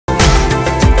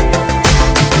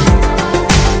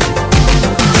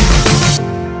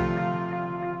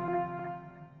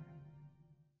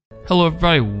Hello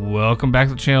everybody, welcome back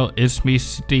to the channel. It's me,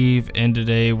 Steve, and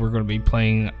today we're going to be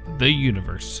playing the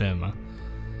Universim.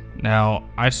 Now,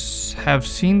 I have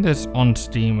seen this on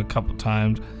Steam a couple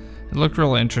times. It looked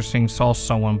really interesting, saw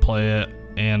someone play it,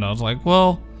 and I was like,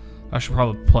 well, I should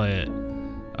probably play it.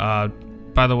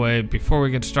 By the way, before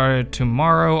we get started,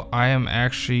 tomorrow I am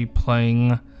actually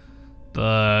playing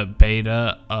the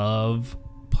beta of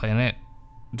Planet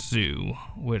Zoo,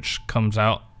 which comes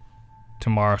out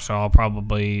tomorrow, so I'll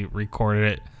probably record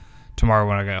it tomorrow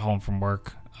when I get home from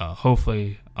work.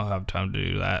 Hopefully I'll have time to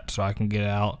do that so I can get it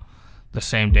out the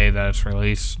same day that it's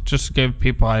released, just to give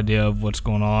people an idea of what's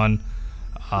going on.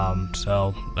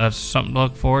 So that's something to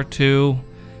look forward to.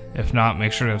 If not,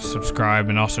 make sure to subscribe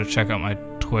and also check out my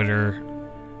Twitter,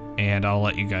 and I'll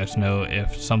let you guys know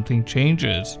if something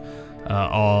changes.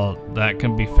 All that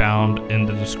can be found in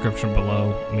the description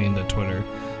below, I mean the Twitter.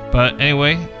 But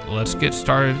anyway, let's get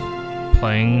started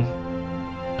playing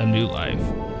A New Life.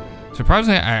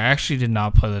 Surprisingly, I actually did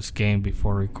not play this game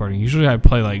before recording. Usually I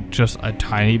play like just a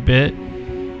tiny bit,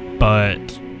 but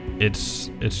it's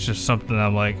just something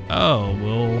I'm like, oh,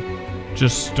 we'll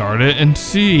just start it and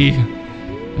see.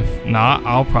 If not,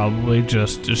 I'll probably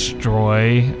just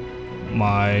destroy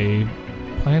my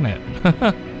planet.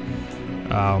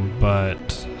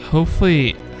 But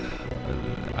hopefully,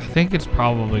 I think it's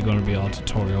probably going to be all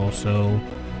tutorial, so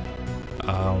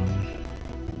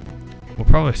we'll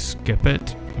probably skip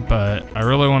it, but I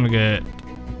really want to get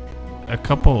a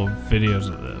couple of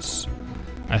videos of this.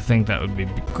 I think that would be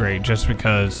great, just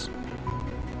because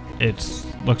it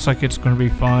looks like it's going to be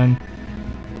fun.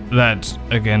 That's,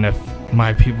 again, if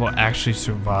my people actually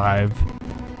survive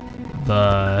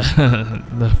throughout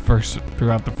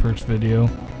the first video.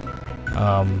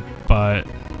 But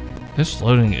this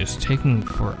loading is taking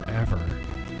forever.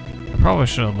 I probably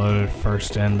should have loaded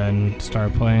first and then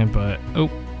started playing, but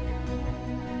oh,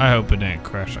 I hope it didn't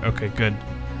crash. Okay, good.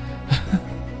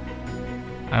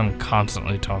 I'm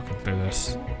constantly talking through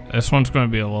this. This one's going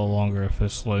to be a little longer if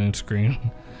this loading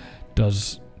screen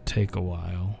does take a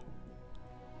while.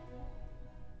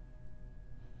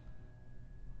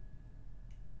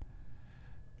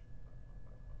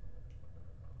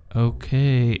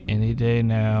 Okay, any day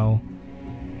now.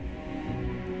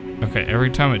 Okay, every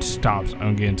time it stops,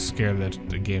 I'm getting scared that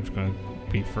the game's going to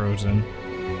be frozen.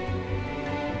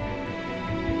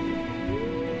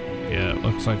 Yeah, it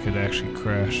looks like it actually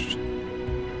crashed.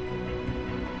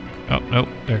 Oh, nope,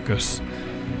 there it goes.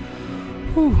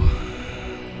 Whew.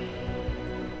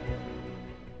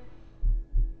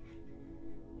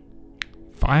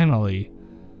 Finally.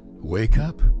 Wake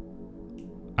up.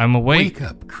 I'm awake. Wake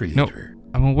up, creator. No,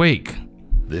 I'm awake.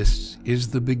 This is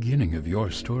the beginning of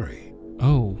your story.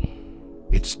 Oh.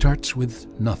 It starts with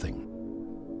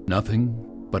nothing.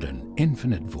 Nothing but an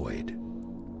infinite void.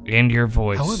 And your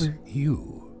voice. However,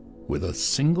 you, with a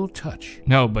single touch.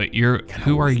 No, but you're.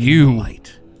 Who are you?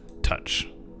 Light. Touch.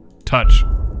 Touch.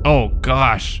 Oh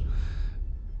gosh.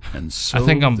 And so I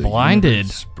think I'm the blinded.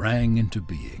 universe sprang into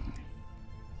being.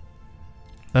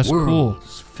 That's cool.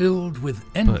 Worlds filled with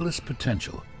endless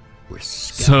potential were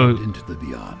scattered into the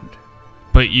beyond.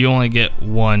 But you only get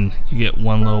one. You get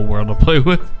one little world to play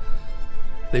with.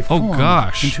 They formed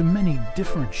gosh. into many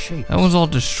different shapes. That one's all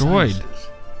destroyed. Sizes.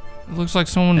 It looks like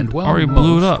someone And while already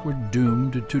blew it most up. were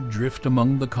doomed to drift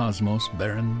among the cosmos,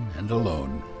 barren and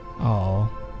alone. Oh,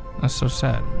 that's so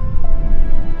sad.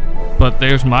 But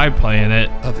there's my planet.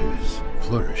 Others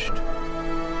flourished.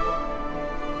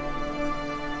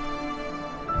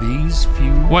 These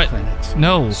few What? planets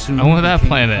No, soon I want that became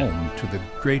planet. home to the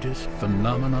greatest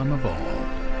phenomenon of all.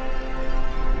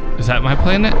 Is that my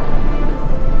planet?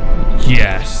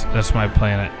 Yes, that's my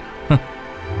planet.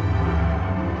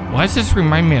 Why does this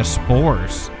remind me of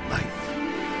spores? Life.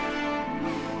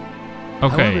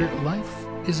 Okay. However, life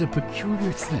is a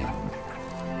peculiar thing.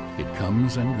 It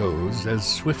comes and goes as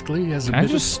swiftly as a Can I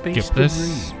bit of just space skip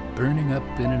this? debris burning up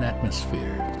in an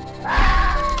atmosphere.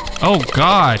 Oh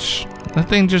gosh, that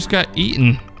thing just got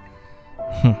eaten.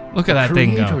 Look at that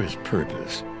thing go. The Creator's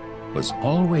purpose was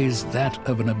always that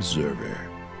of an observer,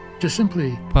 to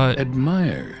simply But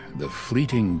admire the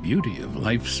fleeting beauty of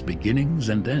life's beginnings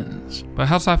and ends.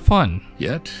 how's that fun?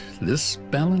 Yet, this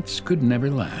balance could never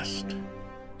last.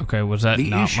 Okay, was that The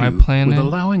not issue my planet? with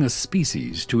allowing a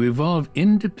species to evolve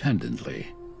independently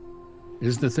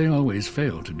is that they always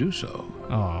fail to do so.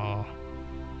 Oh.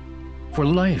 For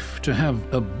life to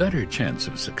have a better chance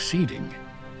of succeeding,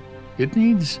 it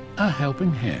needs a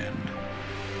helping hand.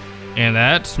 And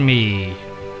that's me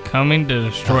coming to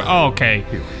destroy. Oh, okay.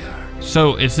 Here we are.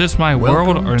 So is this my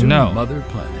Welcome world or to no? Mother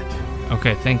Planet.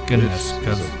 Okay, thank goodness, This is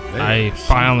because a very I simple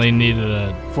finally needed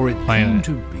a For it came planet.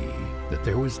 to be that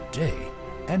there was day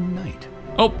and night,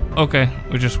 Oh, okay.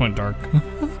 We just went dark.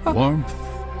 warmth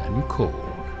and cold,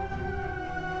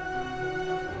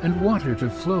 and water to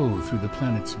flow through the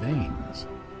planet's veins.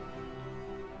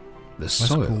 The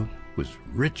soil cool. was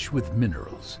rich with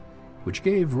minerals, which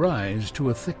gave rise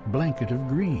to a thick blanket of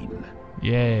green.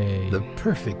 Yay. The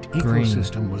perfect Green.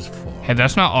 ecosystem was formed. Hey,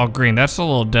 that's not all green. That's a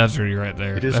little deserty right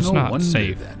there. It is That's no not wonder,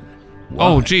 safe. then,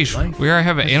 Oh, why geez. life We already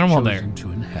have an has animal there. chosen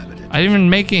to inhabit it. I didn't even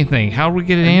make anything. How did we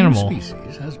get an A new animal?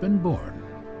 species has been born.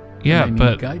 Yeah, and they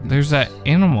need but guidance. there's that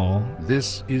animal.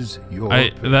 This is your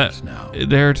purpose now.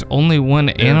 There's only one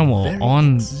Their animal very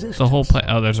on the whole existence planet.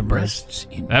 Oh, there's a bird. rests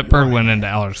in That your bird went hand. into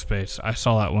outer space. I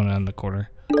saw that one in the corner.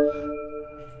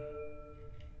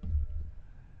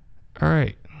 All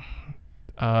right.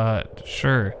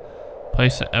 Sure.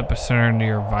 Place the epicenter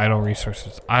near vital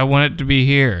resources. I want it to be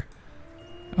here.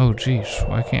 Oh, geez.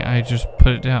 Why can't I just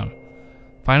put it down?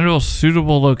 Find a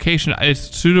suitable location. It's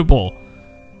suitable.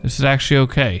 This is actually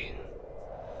okay.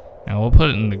 Now we'll put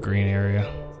it in the green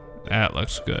area. That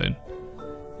looks good.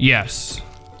 Yes.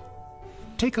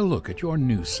 Take a look at your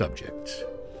new subjects.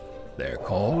 They're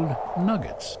called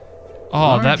nuggets.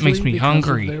 Oh, that makes largely me because of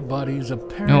hungry. Their body's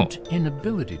apparent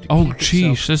inability to Oh, keep geez.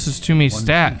 itself This is too many one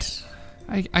stats.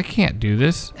 piece. I can't do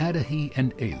this. Adahi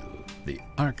and Elu, the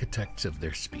architects of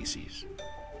their species.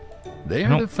 They I are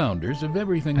don't- the founders of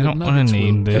everything I that don't wanna nuggets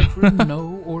name will them. ever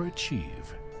know or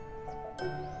achieve.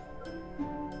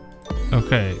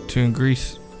 Okay, to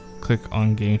increase, click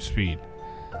on game speed.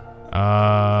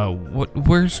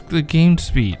 Where's the game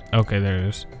speed? Okay, there it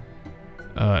is.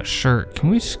 Sure. Can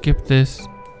we skip this?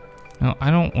 No,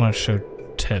 I don't want to show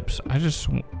tips. I just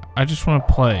want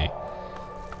to play.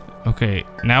 Okay,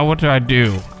 now what do I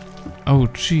do? Oh,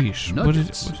 geez. What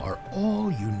Nuggets is? are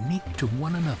all unique to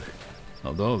one another.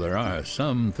 Although there are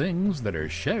some things that are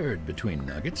shared between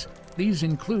nuggets, these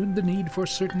include the need for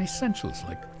certain essentials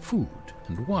like food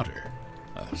and water,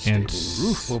 a stable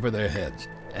roof over their heads,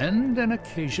 and an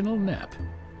occasional nap.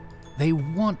 They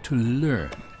want to learn,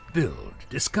 build,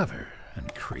 discover,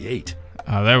 and create.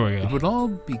 Oh, there we It go. would all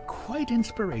be quite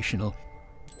inspirational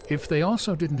if they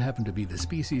also didn't happen to be the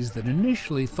species that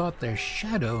initially thought their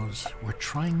shadows were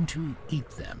trying to eat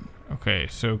them. Okay,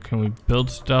 so can we build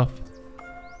stuff?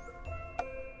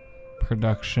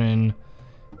 Production.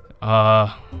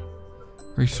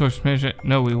 Resource management.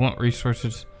 No, we want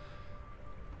resources.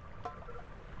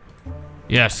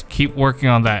 Yes, keep working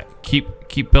on that.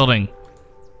 Keep building.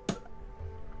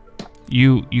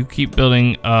 You keep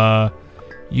building.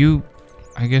 You,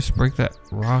 I guess, break that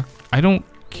rock. I don't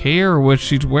care what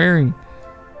she's wearing.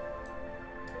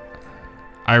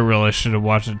 I really should have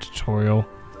watched a tutorial.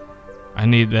 I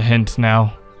need the hints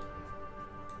now.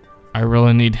 I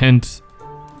really need hints.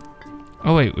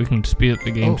 Oh wait, we can speed up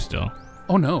the game still.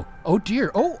 Oh no. Oh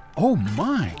dear. Oh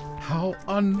my. How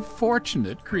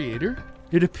unfortunate, creator.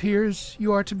 It appears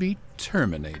you are to be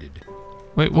terminated.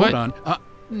 Wait, what? Hold on.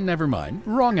 Never mind.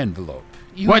 Wrong envelope.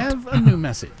 You What? have a new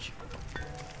message.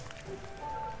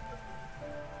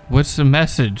 What's the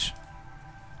message?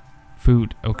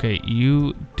 Food. Okay,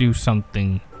 you do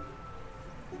something.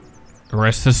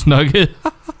 Arrest this nugget.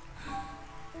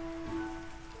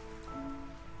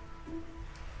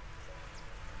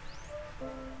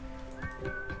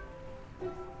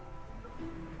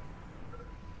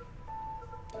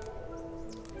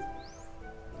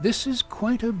 This is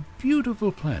quite a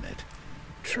beautiful planet.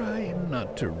 Try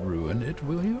not to ruin it,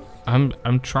 will you?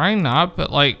 I'm trying not,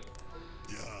 but like.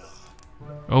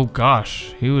 Oh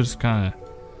gosh, he was kind of.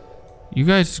 You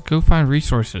guys go find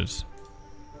resources.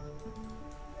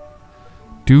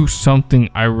 Do something.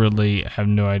 I really have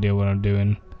no idea what I'm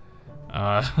doing.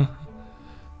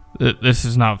 This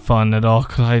is not fun at all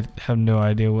because I have no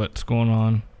idea what's going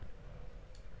on.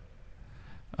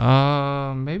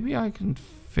 Maybe I can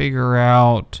figure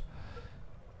out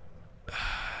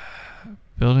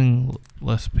building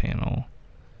less panel.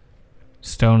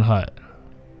 Stone hut.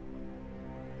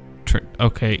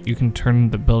 Okay, you can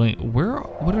turn the building.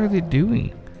 What are they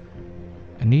doing?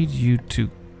 I need you to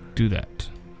do that.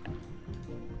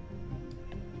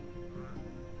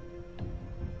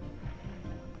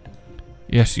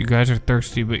 Yes, you guys are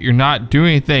thirsty, but you're not doing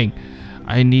anything.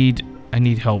 I need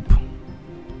help.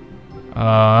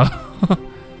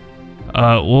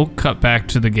 We'll cut back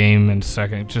to the game in a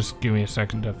second. Just give me a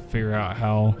second to figure out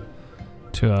how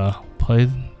to play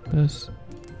this.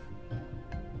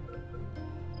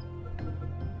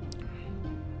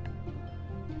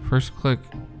 First click.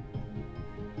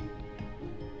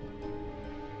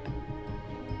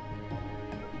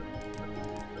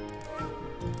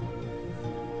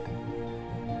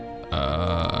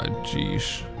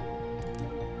 Geesh.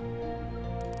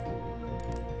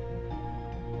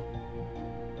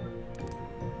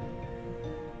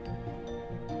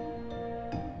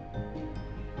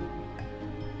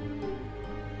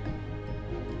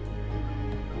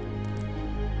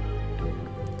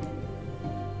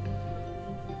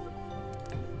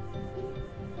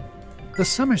 The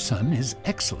summer sun is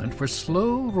excellent for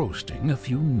slow roasting a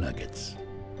few nuggets.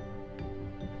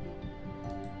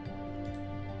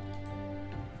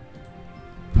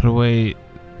 Put away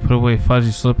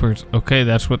fuzzy slippers. Okay,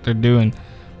 that's what they're doing.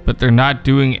 But they're not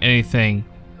doing anything.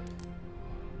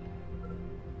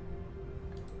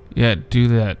 Yeah, do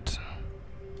that.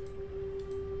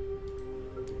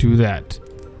 Do that.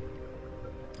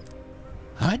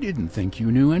 I didn't think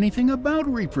you knew anything about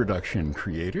reproduction,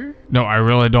 creator. No, I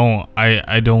really don't.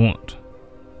 I don't.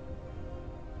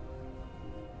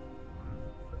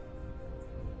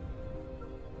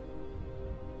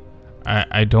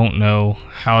 I don't know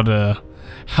how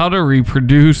to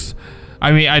reproduce.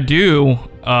 I mean, I do,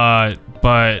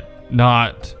 but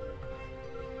not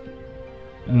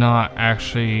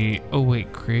actually. Oh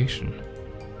wait, creation.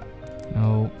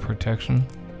 No, protection.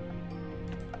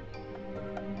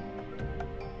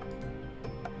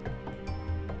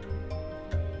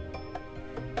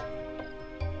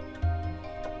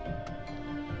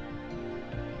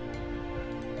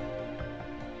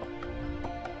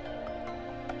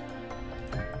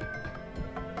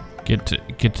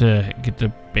 Get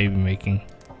to baby making.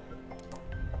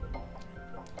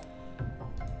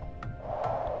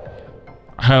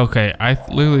 Okay, I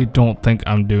literally don't think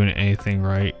I'm doing anything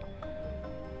right.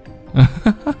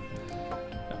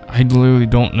 I literally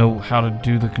don't know how to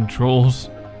do the controls.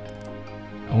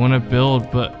 I want to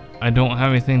build, but I don't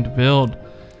have anything to build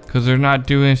because they're not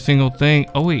doing a single thing.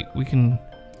 Oh wait, we can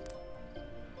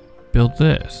build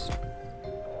this.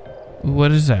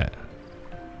 What is that?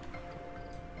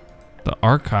 The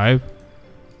archive.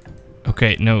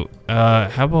 Okay, no.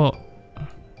 How about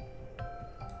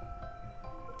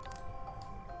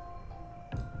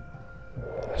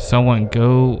someone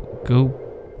go?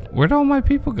 Where'd all my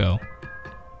people go?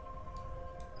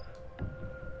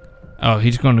 Oh,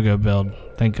 he's going to go build.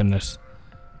 Thank goodness.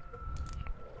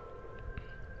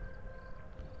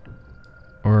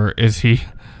 Or is he?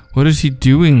 What is he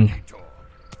doing?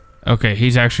 Okay,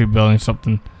 he's actually building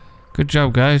something. Good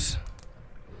job, guys.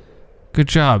 Good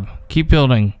job. Keep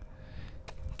building.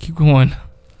 Keep going.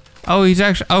 Oh, he's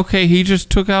actually... Okay, he just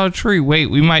took out a tree. Wait,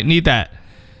 we might need that.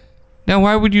 Now,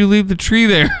 why would you leave the tree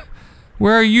there?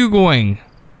 Where are you going?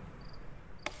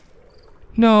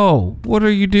 No. What are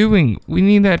you doing? We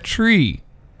need that tree.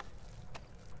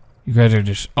 You guys are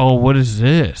just... Oh, what is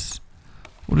this?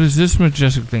 What is this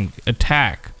majestic thing?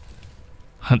 Attack.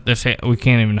 Hunt this... We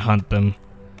can't even hunt them.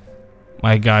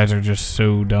 My guys are just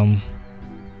so dumb.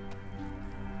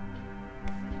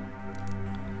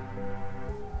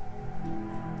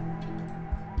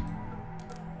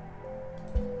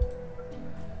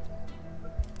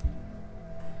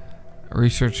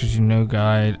 Research as you know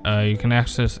guide. You can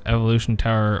access Evolution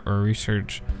Tower or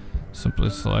research.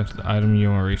 Simply select the item you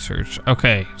want to research.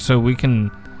 Okay, so we can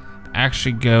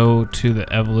actually go to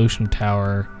the Evolution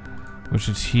Tower, which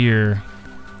is here.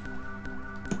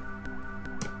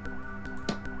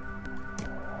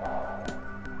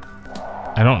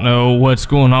 I don't know what's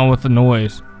going on with the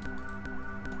noise.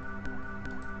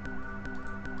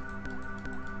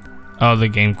 Oh, the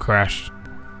game crashed.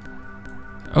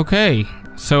 Okay.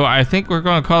 So I think we're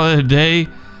going to call it a day.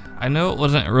 I know it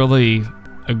wasn't really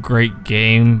a great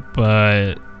game,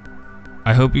 but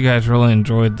I hope you guys really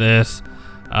enjoyed this.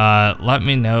 Let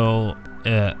me know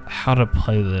how to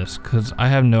play this because I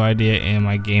have no idea and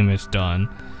my game is done.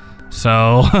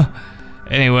 So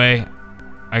anyway,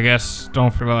 I guess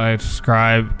don't forget to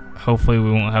subscribe. Hopefully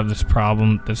we won't have this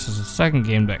problem. This is the second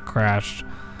game that crashed,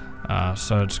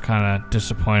 so it's kind of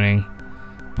disappointing.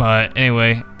 But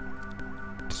anyway,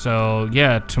 so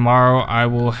yeah, tomorrow I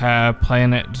will have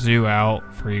Planet Zoo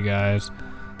out for you guys.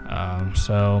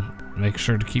 So make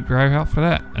sure to keep your eye out for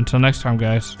that. Until next time,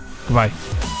 guys. Goodbye.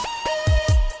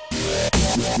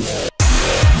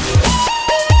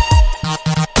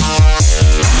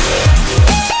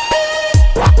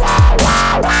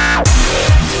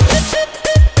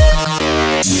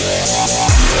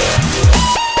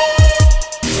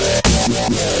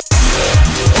 Yeah.